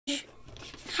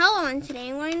Hello, and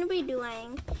today I'm going to be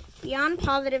doing Beyond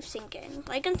Positive Thinking.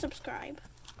 Like and subscribe.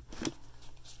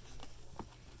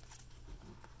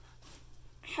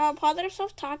 How positive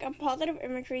self-talk and positive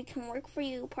imagery can work for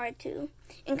you, part 2.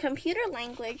 In computer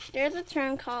language, there's a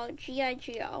term called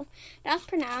GIGO. That's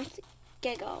pronounced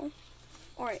giggle.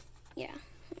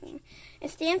 It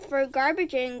stands for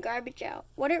garbage in, garbage out.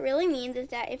 What it really means is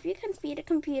that if you can feed a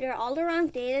computer all the wrong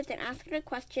data, then ask it a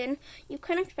question, you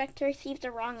can expect to receive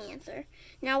the wrong answer.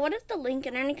 Now, what is the link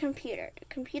in any computer? The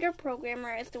computer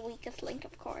programmer is the weakest link,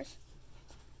 of course.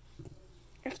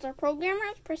 If the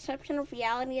programmer's perception of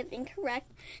reality is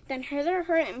incorrect, then his or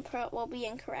her input will be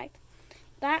incorrect.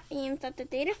 That means that the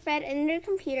data fed into the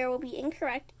computer will be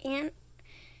incorrect, and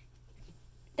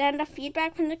then the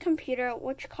feedback from the computer,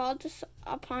 which called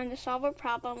upon to solve a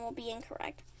problem, will be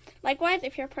incorrect. Likewise,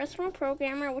 if your personal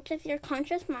programmer, which is your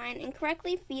conscious mind,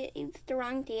 incorrectly feeds the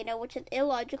wrong data, which is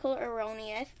illogical or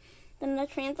erroneous, then the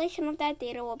translation of that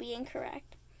data will be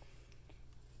incorrect.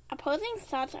 Opposing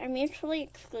thoughts are mutually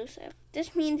exclusive.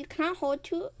 This means you cannot hold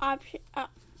two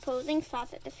opposing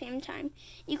thoughts at the same time.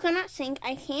 You cannot think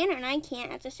I can and I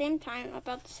can't at the same time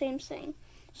about the same thing.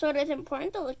 So it is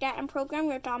important to look at and program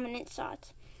your dominant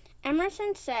thoughts.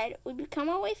 Emerson said, "We become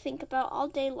what we think about all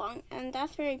day long," and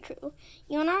that's very true.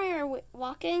 You and I are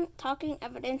walking, talking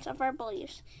evidence of our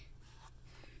beliefs.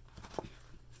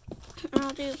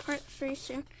 I'll do part 3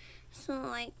 soon. So,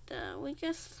 the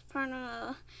weakest part of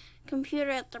the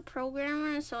computer is the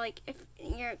programmer. So, if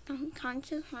your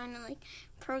conscious mind and,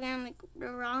 program, the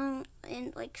wrong,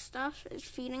 and, stuff is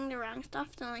feeding the wrong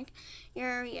stuff, then,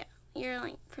 your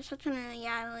perception of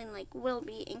reality, will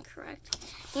be incorrect.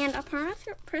 And a part of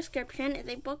your prescription is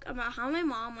a book about how my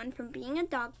mom went from being a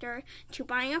doctor to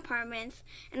buying apartments,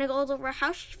 and it goes over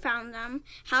how she found them,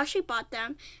 how she bought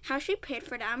them, how she paid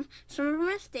for them, some of her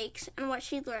mistakes, and what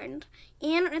she learned.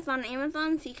 And it's on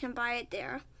Amazon, so you can buy it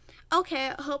there.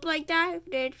 Okay, I hope you like that. If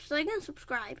you did, just like and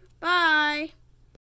subscribe. Bye!